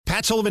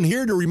Matt Sullivan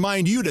here to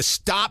remind you to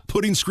stop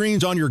putting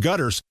screens on your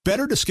gutters.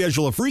 Better to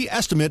schedule a free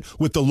estimate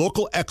with the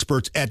local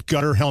experts at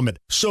Gutter Helmet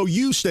so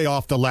you stay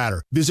off the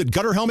ladder. Visit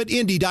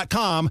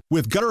GutterHelmetIndy.com.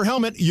 With Gutter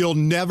Helmet, you'll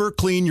never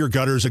clean your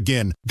gutters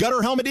again.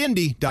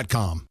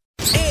 GutterHelmetIndy.com.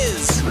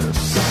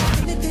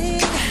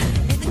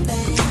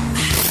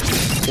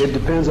 It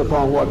depends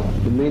upon what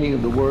the meaning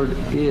of the word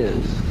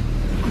is.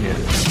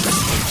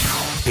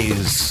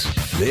 Is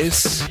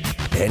this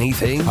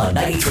anything? On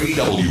 93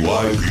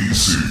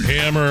 WIBC.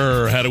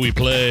 Hammer, how do we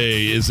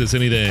play? Is this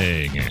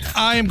anything?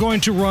 I am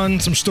going to run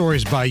some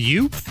stories by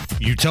you.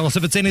 You tell us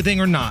if it's anything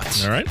or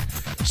not. All right.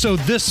 So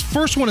this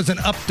first one is an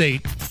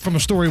update from a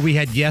story we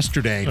had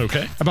yesterday.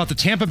 Okay. About the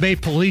Tampa Bay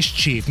police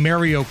chief,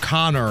 Mary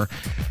O'Connor.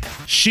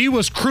 She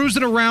was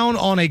cruising around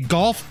on a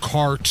golf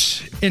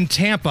cart in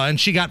Tampa, and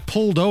she got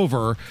pulled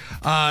over.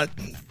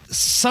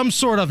 Some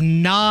sort of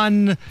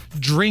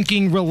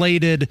non-drinking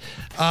related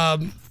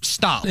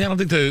stop. Yeah, I don't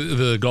think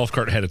the golf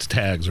cart had its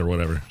tags or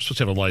whatever. It's supposed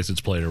to have a license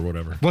plate or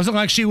whatever. Wasn't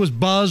like she was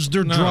buzzed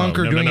or drunk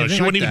or doing anything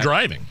she wasn't like even that.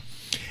 driving.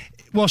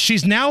 Well,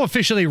 she's now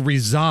officially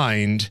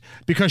resigned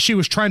because she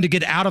was trying to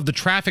get out of the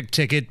traffic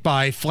ticket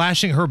by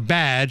flashing her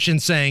badge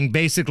and saying,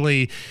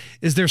 basically,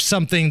 is there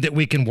something that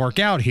we can work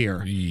out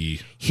here?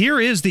 Here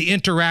is the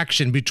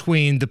interaction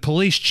between the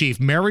police chief,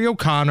 Mary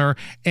O'Connor,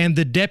 and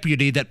the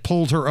deputy that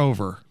pulled her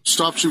over.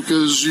 Stopped you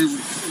because you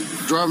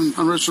driving an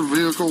unregistered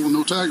vehicle with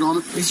no tag on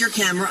it. Is your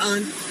camera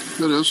on?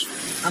 It is.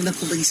 I'm the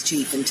police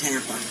chief in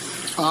Tampa.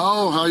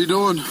 Oh, how you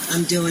doing?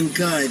 I'm doing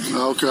good.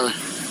 Okay.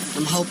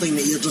 I'm hoping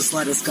that you'll just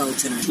let us go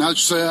tonight. Now that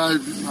you say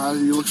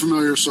you look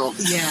familiar, so.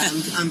 Yeah,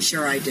 I'm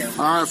sure I do.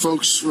 All right,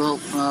 folks. Well,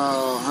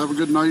 have a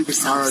good night.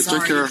 All right,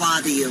 Sorry take care. to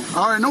bother you.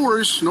 All right, no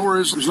worries. No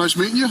worries. It was nice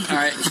meeting you. All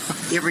right.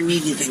 If you ever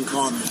need anything,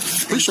 call me.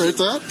 Appreciate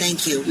that.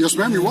 Thank you. Yes,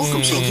 ma'am. You're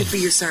welcome. Thank you for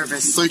your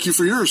service. Thank you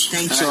for yours.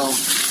 Thank you.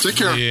 So, take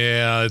care.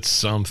 Yeah, it's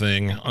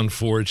something,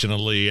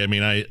 unfortunately. I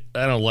mean, I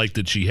don't like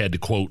that she had to,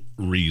 quote,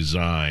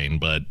 resign,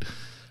 but,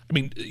 I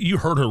mean, you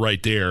heard her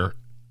right there.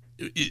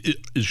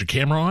 Is your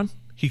camera on?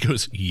 He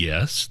goes,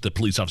 yes. The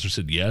police officer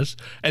said yes.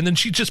 And then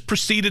she just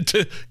proceeded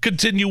to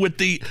continue with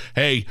the,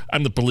 hey,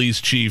 I'm the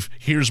police chief.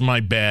 Here's my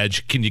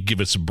badge. Can you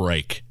give us a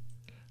break?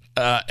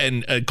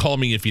 And call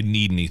me if you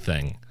need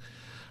anything.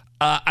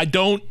 I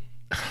don't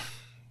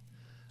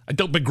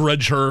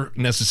begrudge her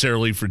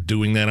necessarily for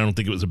doing that. I don't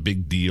think it was a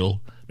big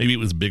deal. Maybe it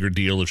was a bigger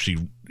deal if she,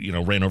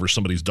 ran over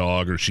somebody's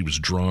dog or she was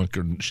drunk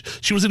or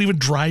she wasn't even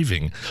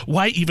driving.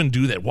 Why even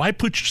do that? Why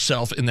put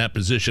yourself in that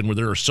position where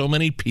there are so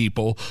many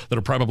people that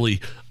are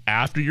probably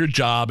after your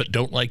job that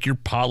don't like your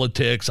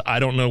politics? I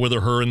don't know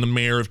whether her and the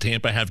mayor of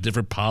Tampa have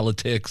different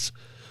politics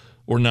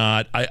or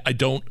not. I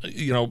don't,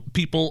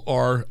 people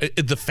are,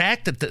 the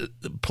fact that the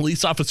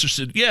police officer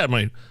said, yeah,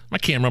 my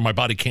camera, my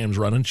body cam's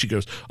running. She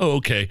goes, oh,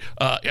 okay,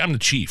 I'm the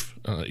chief.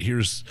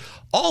 Here's,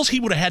 all he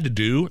would have had to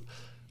do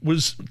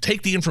was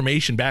take the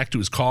information back to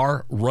his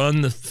car,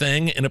 run the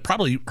thing, and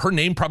her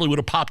name probably would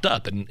have popped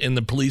up, and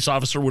the police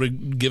officer would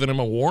have given him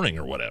a warning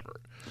or whatever,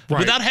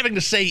 without having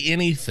to say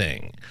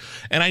anything.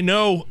 And I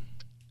know,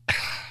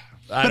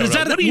 but is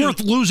that worth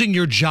losing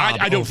your job?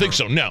 I don't think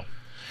so. No.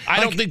 I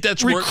don't think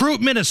that's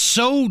recruitment is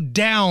so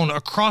down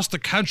across the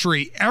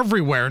country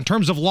everywhere in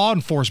terms of law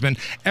enforcement.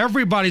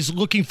 Everybody's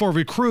looking for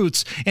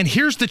recruits, and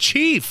here's the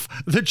chief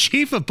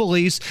of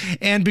police,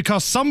 and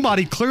because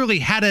somebody clearly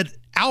had it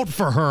out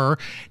for her,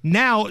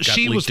 now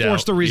she was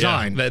forced to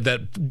resign. Yeah,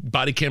 that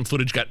body cam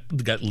footage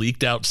got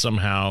leaked out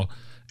somehow,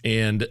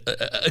 and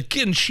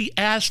again, she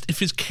asked if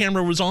his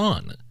camera was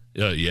on.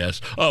 Yes.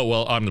 Oh,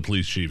 well, I'm the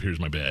police chief. Here's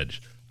my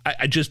badge.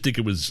 I just think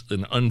it was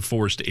an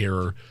unforced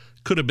error.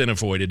 Could have been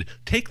avoided.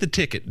 Take the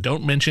ticket,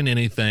 don't mention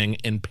anything,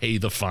 and pay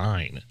the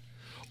fine.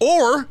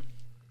 Or,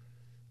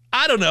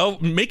 I don't know,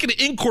 make an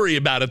inquiry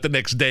about it the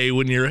next day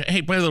when you're,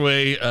 hey, by the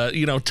way,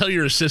 tell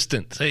your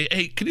assistant, say,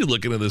 hey, can you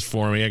look into this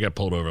for me? I got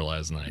pulled over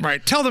last night.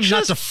 Right. Tell them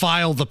not to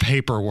file the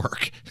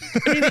paperwork.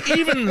 I mean,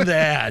 even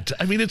that.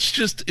 I mean,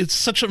 it's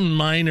such a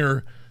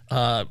minor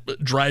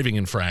driving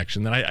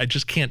infraction that I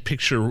just can't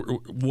picture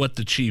what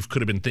the chief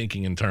could have been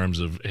thinking in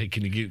terms of, hey,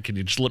 can you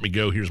just let me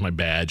go? Here's my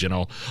badge, and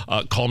I'll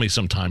call me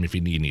sometime if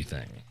you need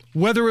anything.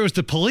 Whether it was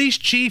the police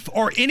chief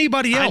or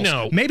anybody else. I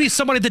know. Maybe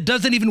somebody that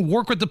doesn't even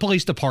work with the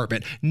police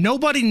department.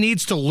 Nobody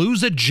needs to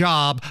lose a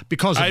job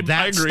because of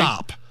that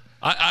stop.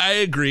 I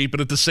agree, but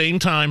at the same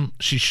time,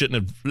 she should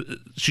have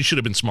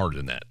been smarter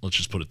than that. Let's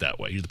just put it that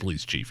way. You're the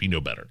police chief. You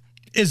know better.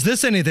 Is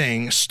this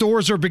anything?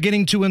 Stores are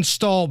beginning to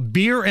install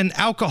beer and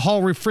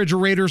alcohol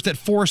refrigerators that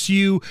force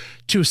you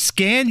to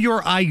scan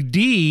your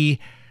ID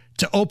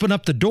to open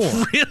up the door.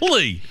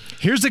 Really?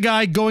 Here's a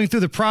guy going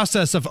through the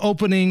process of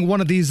opening one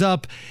of these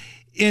up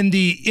in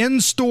the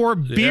in-store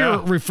beer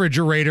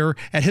refrigerator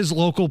at his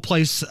local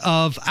place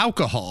of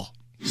alcohol.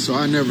 So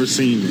I never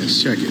seen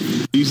this. Check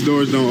it. These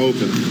doors don't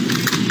open.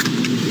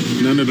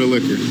 None of the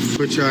liquor.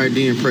 Put your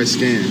ID and press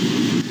scan.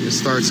 It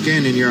starts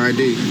scanning your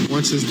ID.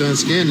 Once it's done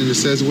scanning, it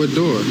says what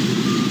door.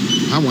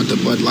 I want the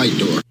Bud Light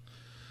door.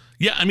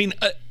 Yeah, I mean,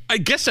 I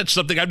guess that's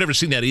something. I've never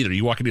seen that either.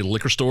 You walk into a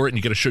liquor store and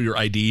you got to show your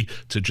ID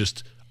to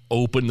just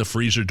open the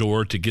freezer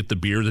door to get the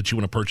beer that you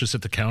want to purchase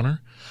at the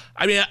counter.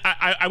 I mean,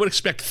 I would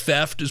expect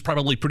theft is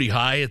probably pretty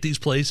high at these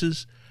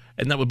places,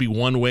 and that would be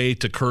one way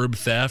to curb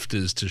theft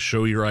is to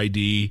show your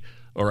ID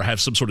or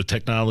have some sort of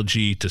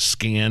technology to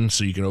scan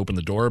so you can open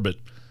the door. But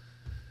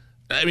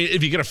I mean,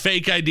 if you get a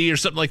fake ID or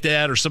something like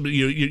that, or somebody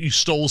you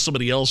stole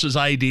somebody else's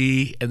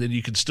ID, and then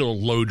you can still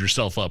load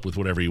yourself up with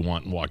whatever you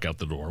want and walk out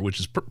the door, which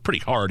is pretty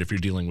hard if you're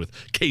dealing with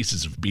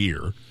cases of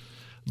beer.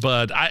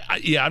 But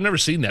I've never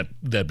seen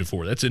that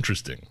before. That's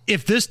interesting.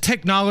 If this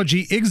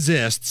technology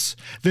exists,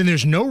 then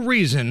there's no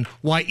reason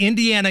why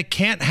Indiana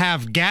can't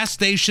have gas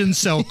stations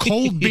sell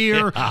cold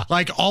beer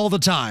like all the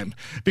time,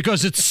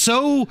 because it's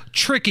so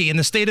tricky in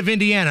the state of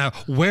Indiana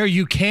where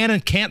you can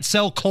and can't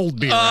sell cold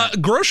beer.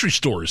 Grocery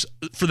stores,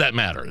 for that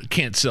matter,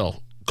 can't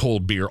sell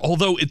cold beer.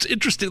 Although it's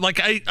interesting, like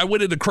I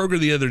went into Kroger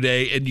the other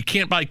day, and you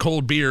can't buy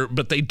cold beer,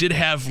 but they did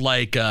have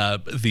like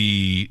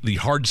the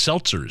hard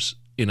seltzers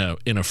in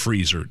a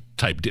freezer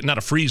type, not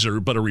a freezer,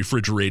 but a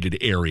refrigerated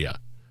area.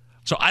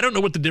 So I don't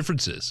know what the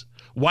difference is.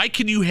 Why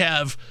can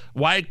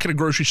a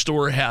grocery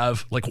store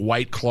have like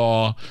White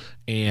Claw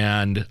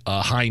and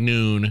High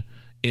Noon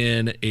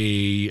in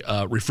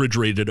a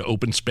refrigerated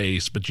open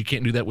space, but you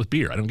can't do that with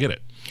beer? I don't get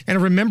it.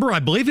 And remember, I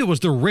believe it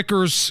was the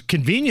Rickers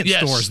convenience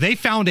stores. They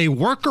found a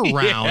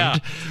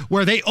workaround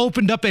where they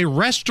opened up a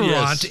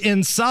restaurant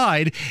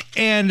inside,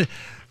 and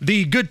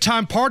the Good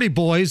Time Party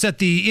Boys at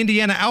the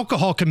Indiana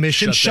Alcohol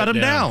Commission shut them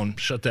down.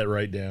 Shut that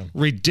right down.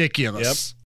 Ridiculous. Yep.